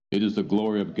It is the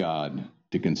glory of God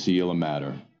to conceal a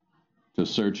matter. To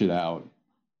search it out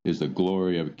is the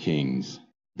glory of kings.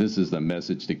 This is the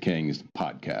Message to Kings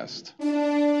podcast.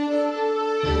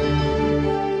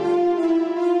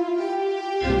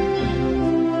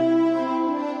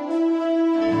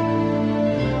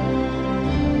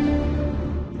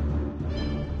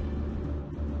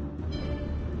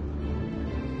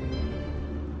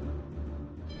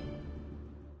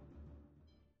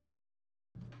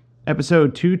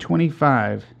 Episode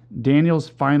 225, Daniel's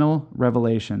Final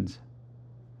Revelations.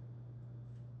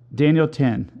 Daniel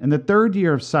 10. In the third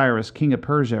year of Cyrus, king of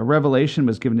Persia, a revelation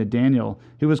was given to Daniel,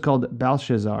 who was called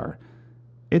Belshazzar.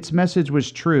 Its message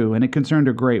was true, and it concerned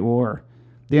a great war.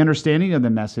 The understanding of the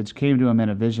message came to him in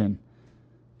a vision.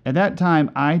 At that time,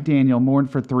 I, Daniel,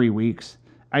 mourned for 3 weeks.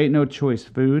 I ate no choice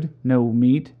food, no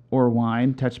meat or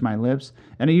wine touched my lips,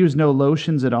 and I used no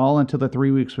lotions at all until the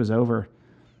 3 weeks was over.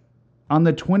 On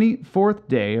the 24th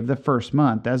day of the first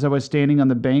month, as I was standing on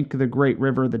the bank of the great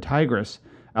river, the Tigris,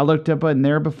 I looked up, and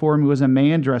there before me was a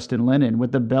man dressed in linen,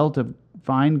 with a belt of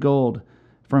fine gold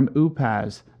from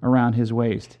Uphaz around his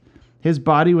waist. His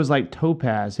body was like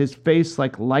topaz, his face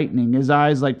like lightning, his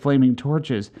eyes like flaming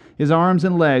torches, his arms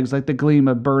and legs like the gleam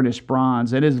of burnished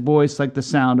bronze, and his voice like the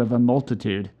sound of a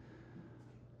multitude.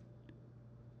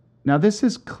 Now this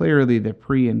is clearly the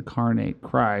pre-incarnate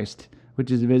Christ, which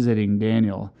is visiting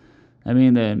Daniel. I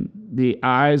mean, the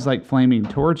eyes like flaming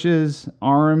torches,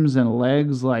 arms and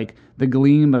legs like the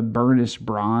gleam of burnished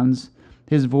bronze,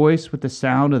 his voice with the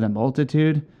sound of the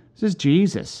multitude. This is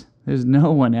Jesus. There's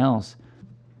no one else.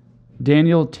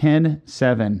 Daniel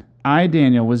 10:7. I,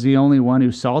 Daniel, was the only one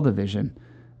who saw the vision.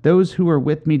 Those who were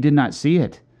with me did not see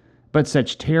it, but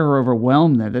such terror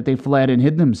overwhelmed them that they fled and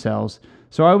hid themselves.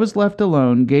 So I was left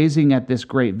alone, gazing at this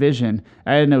great vision.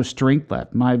 I had no strength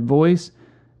left.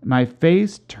 My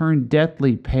face turned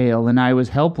deathly pale, and I was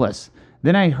helpless.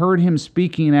 Then I heard him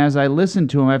speaking, and as I listened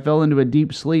to him, I fell into a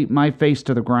deep sleep, my face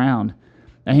to the ground.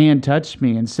 A hand touched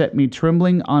me and set me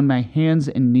trembling on my hands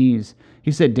and knees.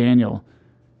 He said, Daniel,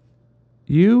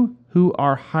 you who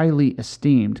are highly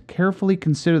esteemed, carefully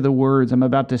consider the words I'm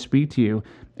about to speak to you,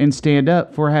 and stand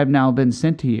up, for I have now been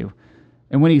sent to you.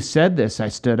 And when he said this, I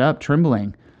stood up,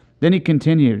 trembling. Then he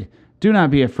continued, do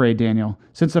not be afraid, Daniel.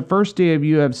 Since the first day of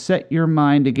you have set your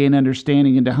mind to gain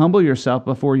understanding and to humble yourself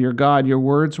before your God, your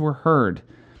words were heard,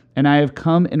 and I have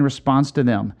come in response to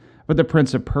them. But the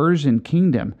prince of Persian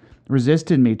kingdom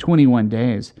resisted me 21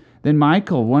 days. Then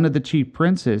Michael, one of the chief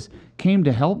princes, came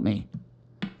to help me,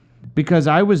 because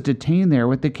I was detained there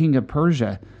with the king of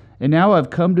Persia. And now I've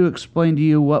come to explain to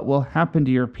you what will happen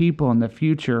to your people in the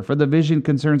future, for the vision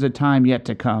concerns a time yet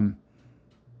to come.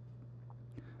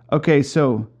 Okay,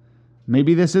 so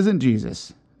maybe this isn't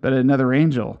Jesus, but another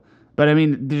angel. But I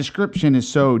mean, the description is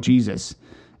so Jesus.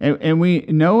 And we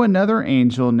know another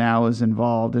angel now is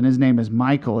involved, and his name is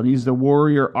Michael, and he's the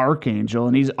warrior archangel,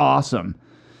 and he's awesome.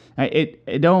 I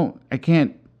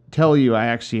can't tell you I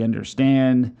actually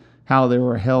understand how they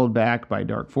were held back by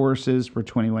dark forces for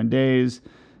 21 days.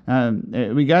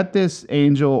 We got this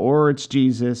angel, or it's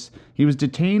Jesus. He was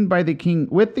detained by the king,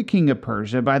 with the king of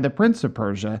Persia, by the prince of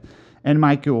Persia, and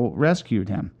Michael rescued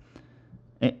him.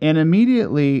 And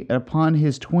immediately upon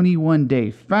his 21-day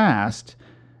fast,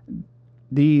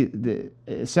 it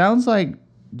sounds like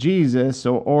Jesus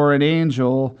or an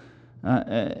angel,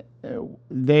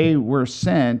 they were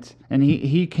sent, and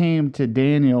he came to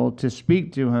Daniel to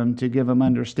speak to him, to give him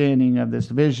understanding of this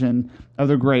vision of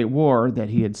the great war that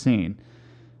he had seen.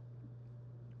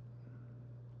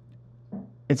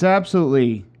 It's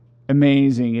absolutely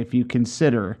amazing if you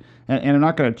consider, and I'm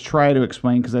not going to try to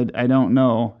explain because I don't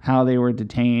know how they were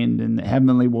detained and the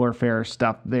heavenly warfare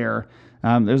stuff there.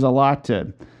 There's a lot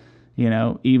to,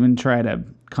 even try to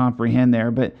comprehend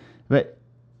there. But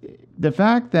the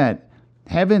fact that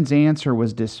heaven's answer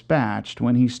was dispatched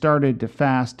when he started to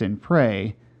fast and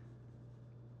pray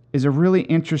is a really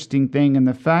interesting thing. And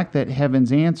the fact that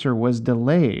heaven's answer was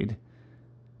delayed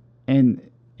and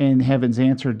heaven's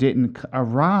answer didn't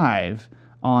arrive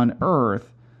on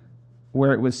earth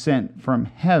where it was sent from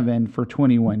heaven for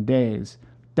 21 days.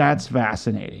 That's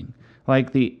fascinating.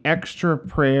 Like the extra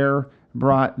prayer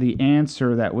brought the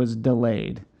answer that was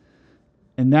delayed.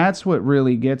 And that's what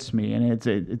really gets me. And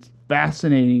it's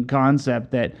fascinating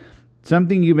concept that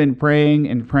something you've been praying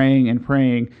and praying and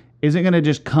praying isn't going to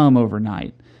just come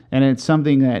overnight. And it's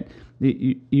something that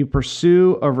you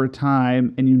pursue over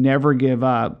time and you never give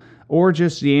up, or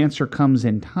just the answer comes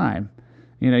in time.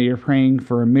 You're praying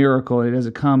for a miracle, it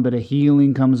doesn't come, but a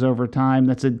healing comes over time.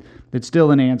 That's still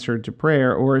an answer to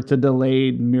prayer, or it's a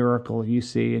delayed miracle you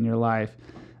see in your life.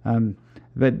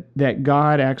 But that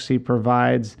God actually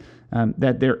provides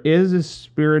that there is a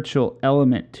spiritual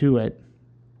element to it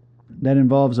that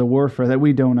involves a warfare that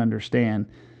we don't understand.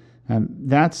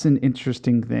 That's an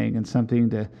interesting thing and something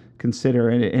to consider.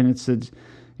 And it's,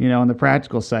 on the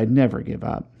practical side, never give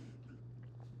up.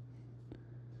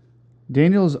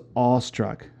 Daniel is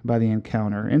awestruck by the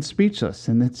encounter and speechless,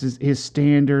 and that's his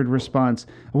standard response.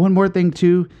 One more thing,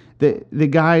 too, the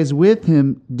guys with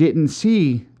him didn't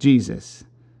see Jesus,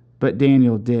 but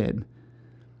Daniel did.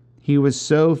 He was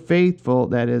so faithful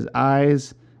that his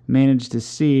eyes managed to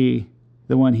see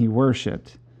the one he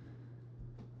worshipped.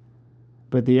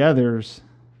 But the others,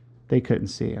 they couldn't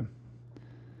see him.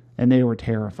 And they were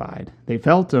terrified. They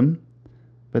felt him,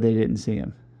 but they didn't see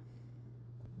him.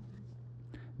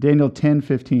 Daniel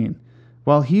 10:15.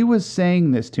 While he was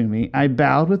saying this to me, I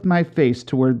bowed with my face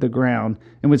toward the ground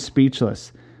and was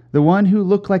speechless. The one who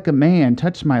looked like a man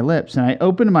touched my lips, and I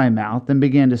opened my mouth and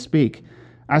began to speak.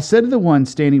 I said to the one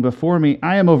standing before me,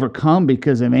 I am overcome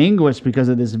because of anguish because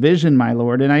of this vision, my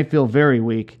Lord, and I feel very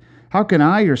weak. How can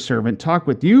I, your servant, talk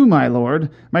with you, my Lord?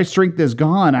 My strength is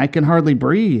gone. I can hardly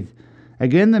breathe.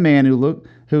 Again, the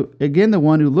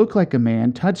one who looked like a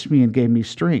man touched me and gave me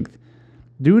strength.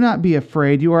 Do not be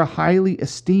afraid. You are highly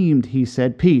esteemed, he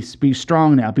said. Peace, be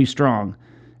strong now, be strong.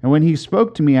 And when he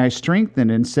spoke to me, I strengthened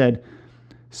and said,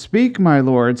 Speak, my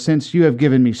Lord, since you have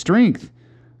given me strength.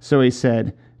 So he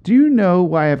said, Do you know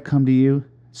why I have come to you?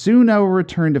 Soon I will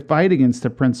return to fight against the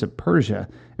prince of Persia,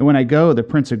 and when I go, the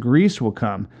prince of Greece will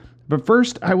come. But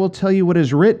first I will tell you what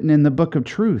is written in the book of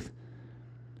truth.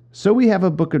 So we have a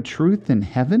book of truth in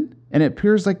heaven, and it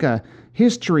appears like a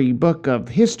history book of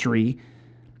history,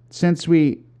 since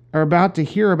we are about to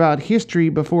hear about history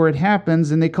before it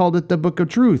happens, and they called it the book of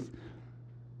truth.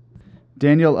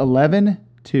 Daniel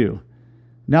 11:2.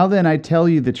 Now then I tell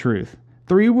you the truth.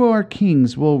 3 more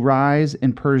kings will rise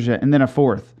in Persia, and then a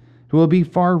 4th, who will be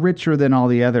far richer than all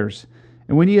the others.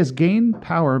 And when he has gained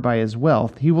power by his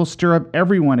wealth, he will stir up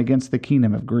everyone against the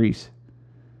kingdom of Greece.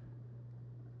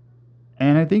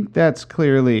 And I think that's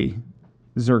clearly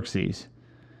Xerxes.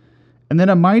 And then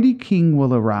a mighty king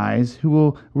will arise, who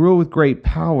will rule with great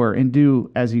power and do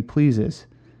as he pleases.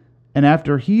 And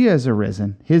after he has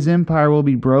arisen, his empire will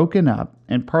be broken up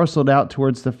and parceled out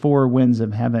towards the 4 winds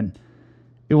of heaven.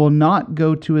 It will not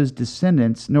go to his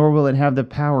descendants, nor will it have the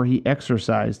power he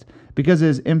exercised, because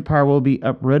his empire will be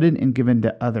uprooted and given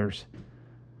to others.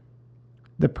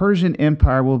 The Persian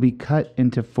Empire will be cut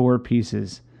into 4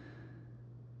 pieces.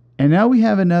 And now we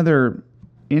have another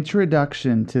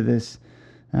introduction to this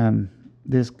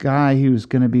guy who's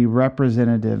going to be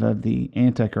representative of the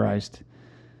Antichrist.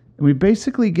 We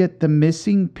basically get the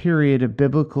missing period of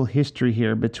biblical history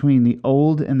here between the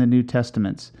Old and the New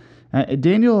Testaments.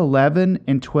 Daniel 11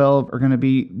 and 12 are going to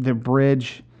be the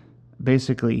bridge,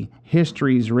 basically,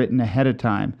 histories written ahead of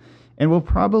time. And we'll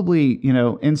probably,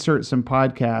 insert some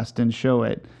podcast and show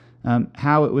it,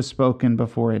 how it was spoken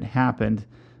before it happened.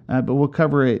 But we'll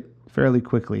cover it fairly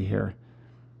quickly here.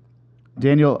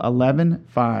 Daniel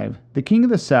 11:5. The king of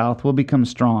the south will become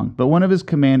strong, but one of his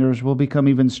commanders will become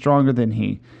even stronger than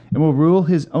he, and will rule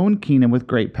his own kingdom with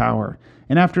great power.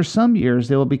 And after some years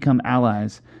they will become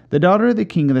allies. The daughter of the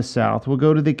king of the south will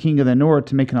go to the king of the north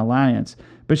to make an alliance,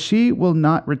 but she will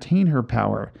not retain her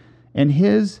power, and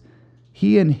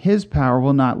he and his power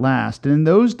will not last. And in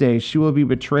those days she will be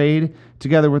betrayed,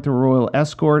 together with the royal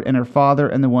escort and her father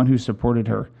and the one who supported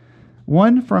her.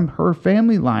 One from her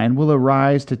family line will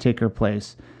arise to take her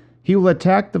place. He will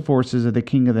attack the forces of the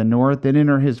king of the north and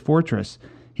enter his fortress.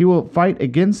 He will fight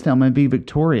against them and be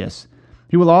victorious.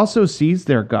 He will also seize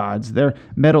their gods, their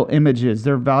metal images,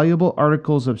 their valuable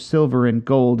articles of silver and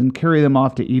gold, and carry them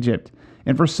off to Egypt.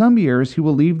 And for some years he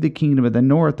will leave the kingdom of the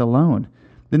north alone.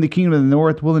 Then the kingdom of the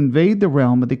north will invade the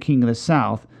realm of the king of the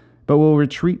south, but will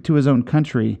retreat to his own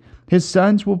country. His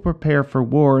sons will prepare for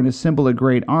war and assemble a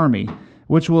great army,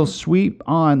 which will sweep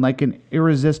on like an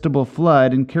irresistible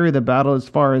flood and carry the battle as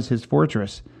far as his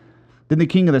fortress. Then the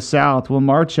king of the south will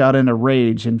march out in a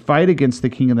rage and fight against the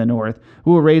king of the north,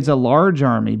 who will raise a large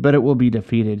army, but it will be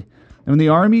defeated. And when the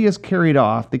army is carried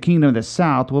off, the kingdom of the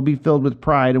south will be filled with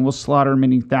pride and will slaughter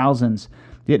many thousands.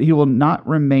 Yet he will not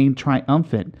remain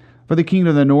triumphant, for the kingdom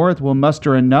of the north will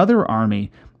muster another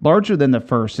army, larger than the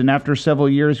first, and after several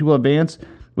years he will advance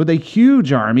with a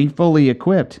huge army fully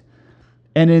equipped.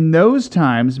 And in those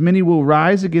times many will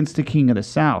rise against the king of the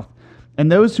south,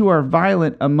 and those who are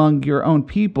violent among your own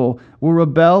people will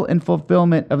rebel in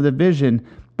fulfillment of the vision,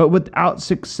 but without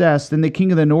success. Then the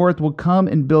king of the north will come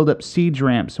and build up siege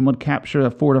ramps and will capture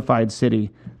a fortified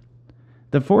city.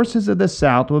 The forces of the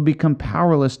south will become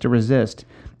powerless to resist.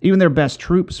 Even their best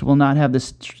troops will not have the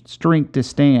strength to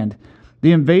stand.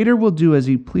 The invader will do as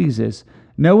he pleases.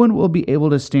 No one will be able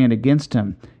to stand against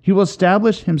him. He will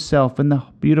establish himself in the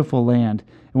beautiful land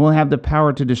and will have the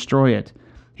power to destroy it.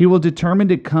 He will determine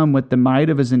to come with the might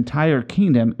of his entire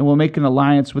kingdom and will make an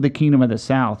alliance with the kingdom of the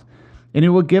south. And he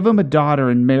will give him a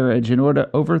daughter in marriage in order to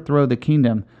overthrow the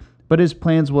kingdom, but his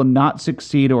plans will not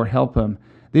succeed or help him.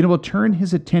 Then he will turn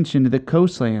his attention to the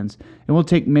coastlands and will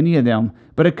take many of them,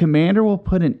 but a commander will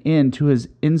put an end to his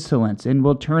insolence and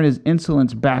will turn his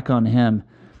insolence back on him.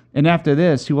 And after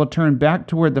this, he will turn back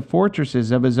toward the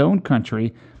fortresses of his own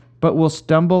country, but will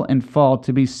stumble and fall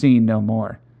to be seen no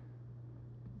more.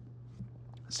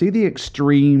 See the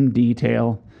extreme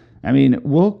detail? I mean,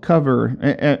 we'll cover,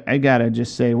 I gotta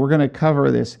just say, we're going to cover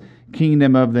this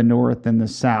kingdom of the north and the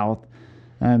south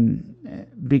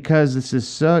because this is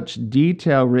such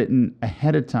detail written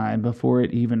ahead of time before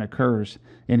it even occurs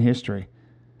in history.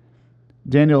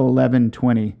 Daniel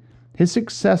 11:20. His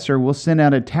successor will send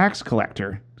out a tax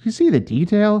collector. You see the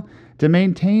detail? To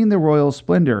maintain the royal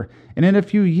splendor, and in a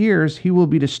few years he will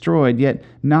be destroyed, yet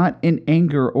not in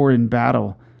anger or in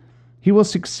battle. He will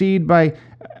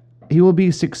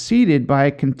be succeeded by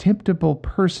a contemptible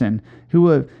person who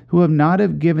have not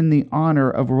have given the honor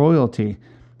of royalty.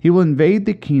 He will invade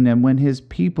the kingdom when his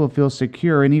people feel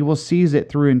secure, and he will seize it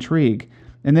through intrigue.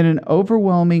 And then an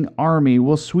overwhelming army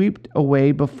will sweep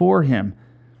away before him.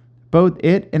 Both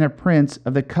it and a prince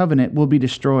of the covenant will be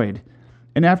destroyed.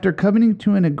 And after coming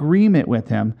to an agreement with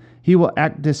him, he will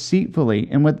act deceitfully,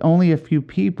 and with only a few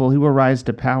people he will rise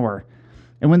to power.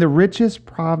 And when the richest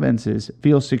provinces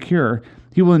feel secure,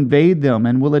 he will invade them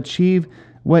and will achieve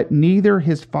what neither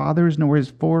his fathers nor his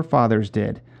forefathers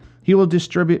did. He will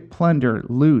distribute plunder,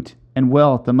 loot, and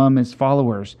wealth among his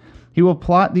followers. He will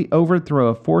plot the overthrow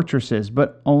of fortresses,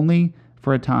 but only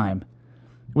for a time.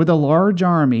 With a large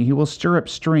army, he will stir up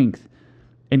strength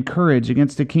and courage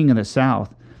against the king of the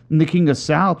south. And the king of the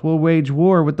south will wage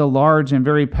war with the large and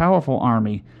very powerful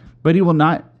army, but he will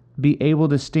not be able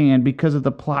to stand because of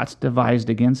the plots devised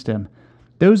against him.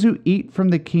 Those who eat from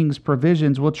the king's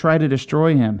provisions will try to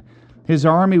destroy him. His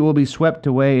army will be swept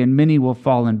away, and many will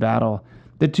fall in battle.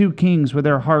 The two kings, with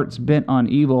their hearts bent on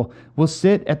evil, will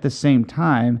sit at the same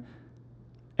time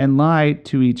and lie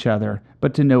to each other,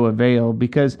 but to no avail,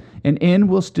 because an end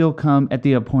will still come at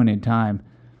the appointed time.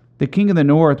 The king of the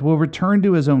north will return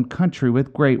to his own country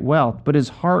with great wealth, but his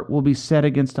heart will be set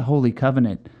against the holy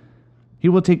covenant. He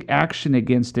will take action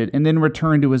against it and then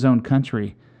return to his own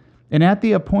country. And at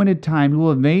the appointed time, he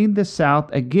will invade the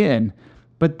south again,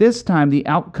 but this time the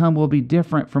outcome will be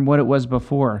different from what it was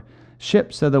before.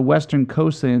 Ships of the western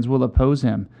coastlands will oppose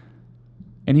him,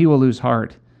 and he will lose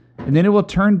heart. And then he will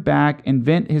turn back and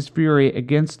vent his fury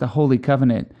against the holy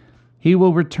covenant. He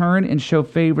will return and show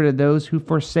favor to those who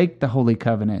forsake the holy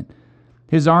covenant.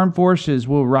 His armed forces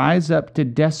will rise up to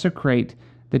desecrate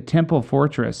the temple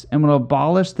fortress and will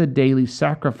abolish the daily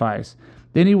sacrifice.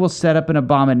 Then he will set up an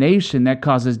abomination that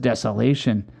causes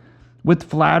desolation. With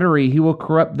flattery, he will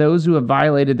corrupt those who have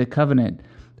violated the covenant.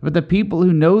 But the people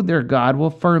who know their God will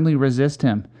firmly resist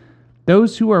him.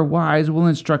 Those who are wise will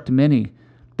instruct many,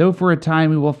 though for a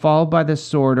time he will fall by the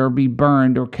sword or be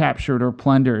burned or captured or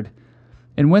plundered.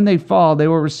 And when they fall, they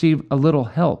will receive a little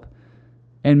help.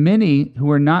 And many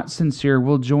who are not sincere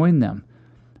will join them.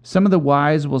 Some of the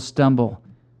wise will stumble,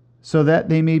 so that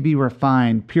they may be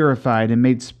refined, purified, and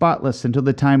made spotless until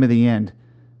the time of the end.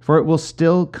 For it will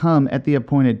still come at the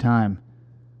appointed time.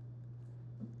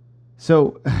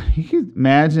 So you can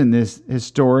imagine this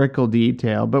historical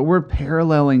detail, but we're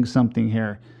paralleling something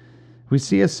here. We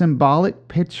see a symbolic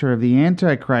picture of the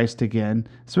Antichrist again,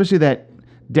 especially that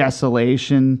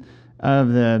desolation of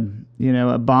the,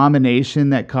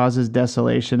 abomination that causes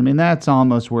desolation. I mean, that's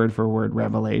almost word for word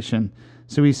Revelation.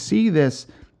 So we see this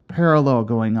parallel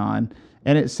going on.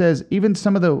 And it says, even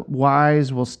some of the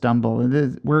wise will stumble.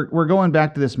 And we're going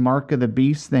back to this mark of the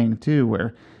beast thing, too,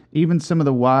 where even some of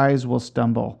the wise will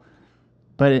stumble.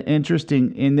 But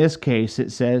interesting, in this case,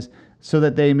 it says, so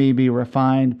that they may be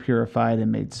refined, purified,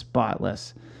 and made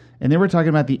spotless. And then we're talking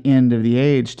about the end of the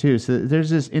age, too. So there's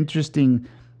this interesting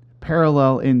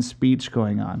parallel in speech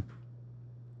going on.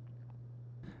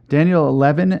 Daniel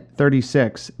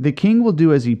 11:36. The king will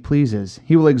do as he pleases.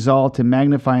 He will exalt and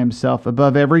magnify himself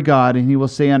above every god, and he will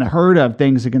say unheard of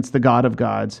things against the God of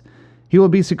gods. He will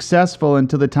be successful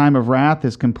until the time of wrath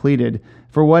is completed,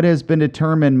 for what has been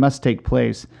determined must take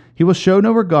place. He will show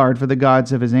no regard for the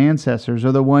gods of his ancestors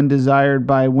or the one desired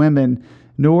by women,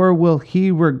 nor will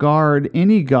he regard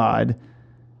any god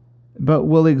but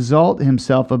will exalt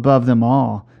himself above them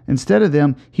all. Instead of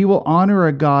them, he will honor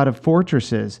a God of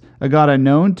fortresses, a God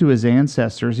unknown to his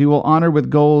ancestors. He will honor with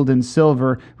gold and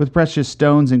silver, with precious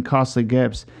stones and costly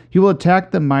gifts. He will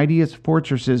attack the mightiest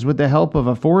fortresses with the help of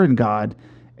a foreign god,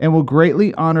 and will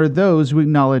greatly honor those who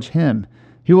acknowledge him.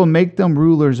 He will make them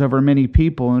rulers over many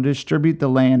people and distribute the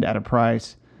land at a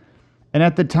price. And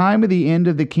at the time of the end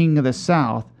of the king of the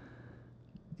south,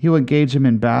 he will engage him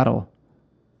in battle.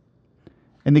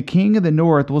 And the king of the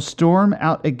north will storm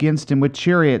out against him with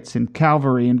chariots and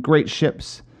cavalry and great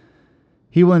ships.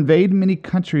 He will invade many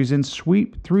countries and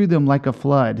sweep through them like a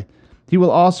flood. He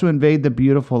will also invade the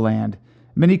beautiful land.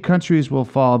 Many countries will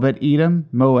fall, but Edom,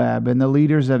 Moab, and the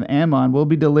leaders of Ammon will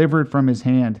be delivered from his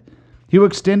hand. He will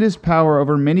extend his power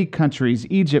over many countries.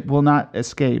 Egypt will not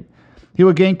escape. He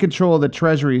will gain control of the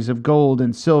treasuries of gold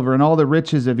and silver and all the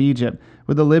riches of Egypt,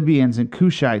 with the Libyans and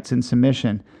Cushites in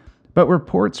submission. But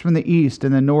reports from the east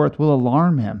and the north will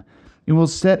alarm him, and will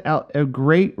set out a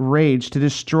great rage to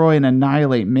destroy and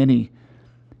annihilate many.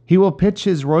 He will pitch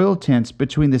his royal tents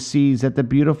between the seas at the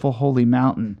beautiful holy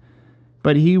mountain,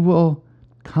 but he will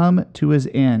come to his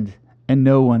end, and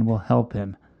no one will help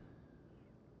him.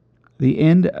 The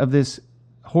end of this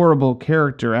horrible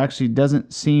character actually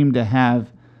doesn't seem to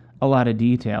have a lot of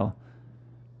detail,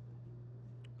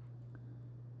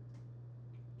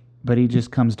 but he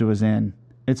just comes to his end.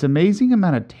 It's amazing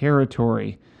amount of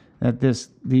territory that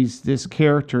this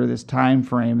character, this time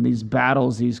frame, these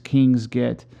battles these kings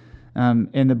get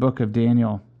in the book of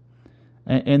Daniel.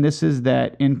 And this is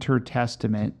that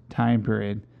intertestament time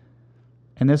period.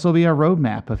 And this will be a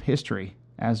roadmap of history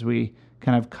as we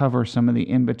kind of cover some of the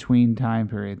in-between time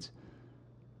periods.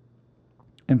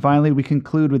 And finally, we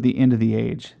conclude with the end of the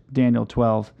age, Daniel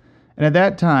 12. And at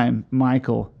that time,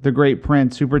 Michael, the great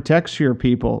prince who protects your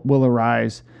people, will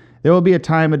arise. There will be a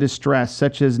time of distress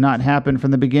such as not happened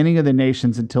from the beginning of the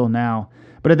nations until now.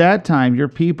 But at that time, your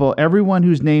people, everyone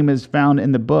whose name is found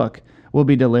in the book, will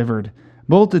be delivered.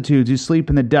 Multitudes who sleep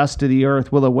in the dust of the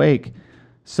earth will awake,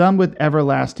 some with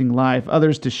everlasting life,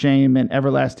 others to shame and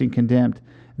everlasting contempt.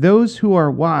 Those who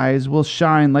are wise will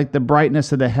shine like the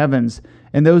brightness of the heavens,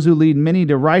 and those who lead many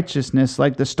to righteousness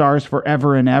like the stars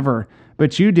forever and ever.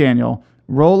 But you, Daniel,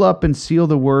 roll up and seal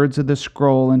the words of the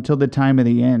scroll until the time of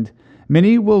the end.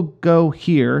 Many will go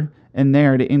here and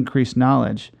there to increase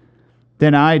knowledge.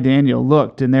 Then I, Daniel,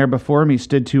 looked, and there before me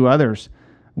stood two others,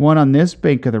 one on this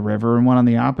bank of the river and one on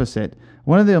the opposite.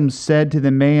 One of them said to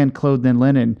the man clothed in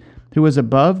linen, who was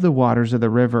above the waters of the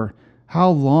river, "How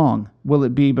long will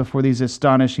it be before these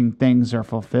astonishing things are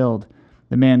fulfilled?"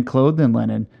 The man clothed in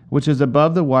linen, which is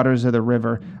above the waters of the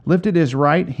river, lifted his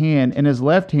right hand and his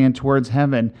left hand towards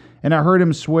heaven, and I heard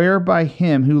him swear by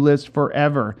him who lives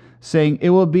forever, saying, "It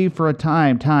will be for a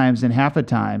time, times, and half a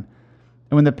time.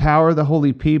 And when the power of the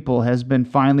holy people has been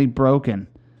finally broken,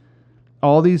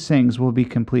 all these things will be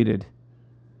completed."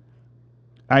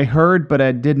 I heard, but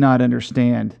I did not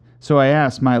understand. So I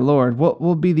asked, "My Lord, what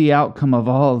will be the outcome of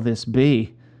all this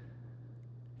be?"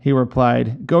 He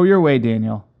replied, "Go your way,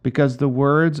 Daniel, because the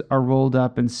words are rolled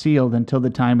up and sealed until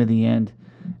the time of the end.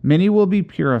 Many will be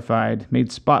purified,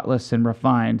 made spotless and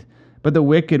refined, but the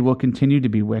wicked will continue to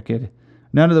be wicked.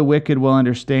 None of the wicked will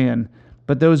understand,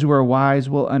 but those who are wise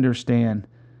will understand.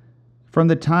 From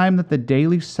the time that the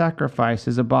daily sacrifice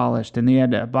is abolished and the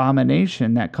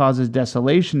abomination that causes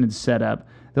desolation is set up,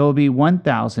 there will be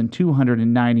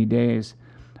 1,290 days.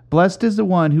 Blessed is the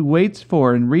one who waits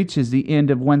for and reaches the end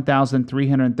of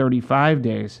 1,335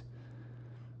 days.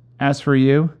 As for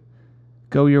you,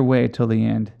 go your way till the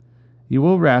end. You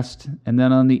will rest, and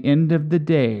then on the end of the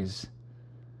days,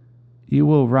 you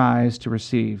will rise to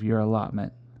receive your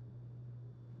allotment."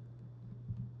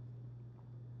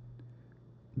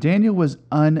 Daniel was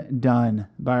undone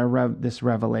by this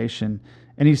revelation,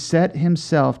 and he set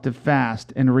himself to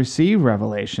fast and receive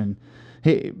revelation.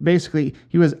 He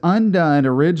was undone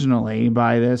originally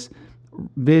by this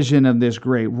vision of this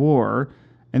great war,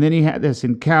 and then he had this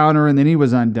encounter, and then he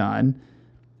was undone.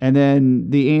 And then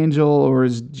the angel, or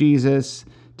as Jesus,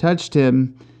 touched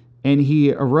him, and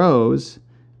he arose,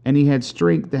 and he had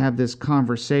strength to have this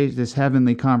conversation, this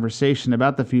heavenly conversation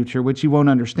about the future, which he won't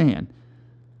understand.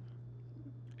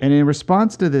 And in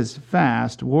response to this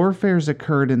fast, warfares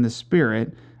occurred in the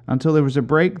spirit until there was a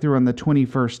breakthrough on the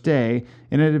 21st day,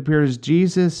 and it appears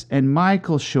Jesus and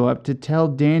Michael show up to tell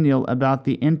Daniel about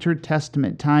the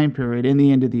intertestament time period in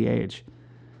the end of the age.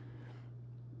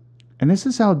 And this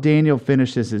is how Daniel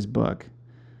finishes his book.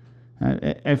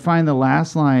 I find the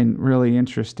last line really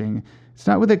interesting. It's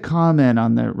not with a comment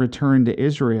on the return to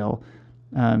Israel,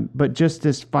 but just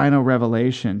this final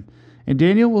revelation. And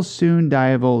Daniel will soon die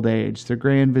of old age, the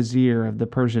Grand Vizier of the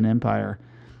Persian Empire.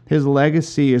 His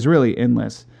legacy is really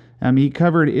endless. He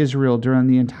covered Israel during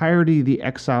the entirety of the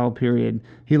exile period.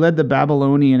 He led the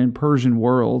Babylonian and Persian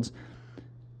worlds.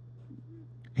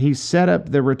 He set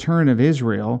up the return of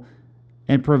Israel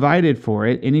and provided for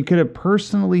it, and he could have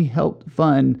personally helped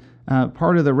fund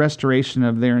part of the restoration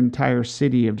of their entire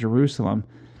city of Jerusalem.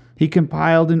 He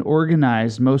compiled and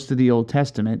organized most of the Old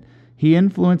Testament. He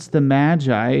influenced the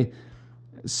Magi.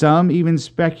 Some even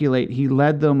speculate he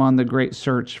led them on the great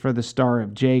search for the Star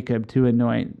of Jacob to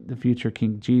anoint the future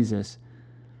King Jesus.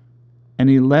 And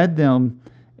he led them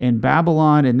in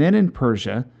Babylon and then in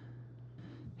Persia.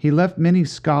 He left many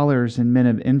scholars and men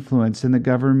of influence in the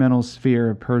governmental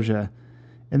sphere of Persia.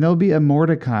 And there'll be a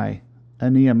Mordecai, a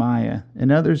Nehemiah,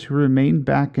 and others who remained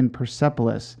back in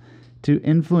Persepolis to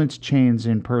influence change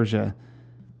in Persia,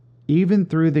 even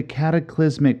through the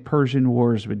cataclysmic Persian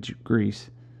wars with Greece.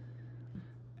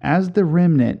 As the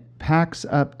remnant packs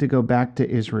up to go back to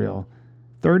Israel,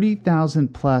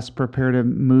 30,000 plus prepare to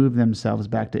move themselves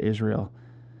back to Israel.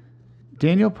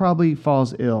 Daniel probably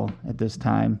falls ill at this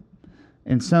time,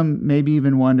 and some maybe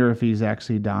even wonder if he's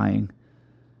actually dying.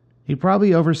 He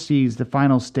probably oversees the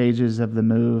final stages of the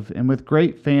move, and with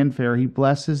great fanfare, he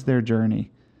blesses their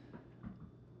journey.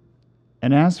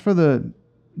 And as for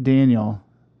Daniel,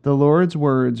 the Lord's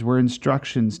words were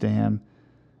instructions to him,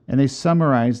 and they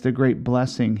summarize the great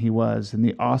blessing he was and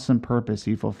the awesome purpose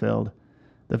he fulfilled.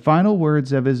 The final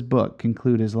words of his book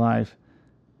conclude his life.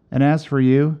 And as for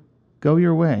you, go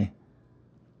your way.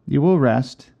 You will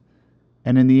rest,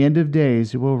 and in the end of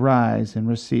days you will rise and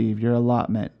receive your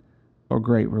allotment or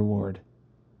great reward.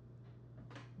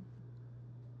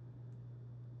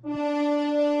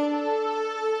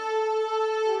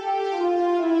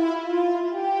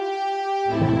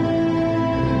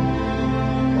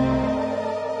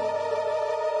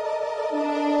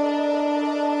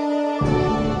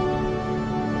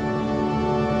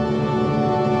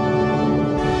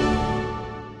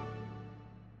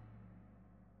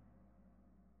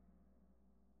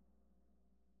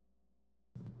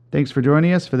 Thanks for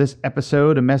joining us for this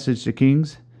episode of Message to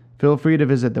Kings. Feel free to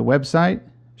visit the website,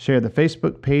 share the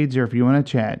Facebook page, or if you want to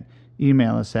chat,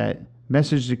 email us at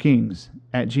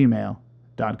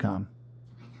messagetokings@gmail.com.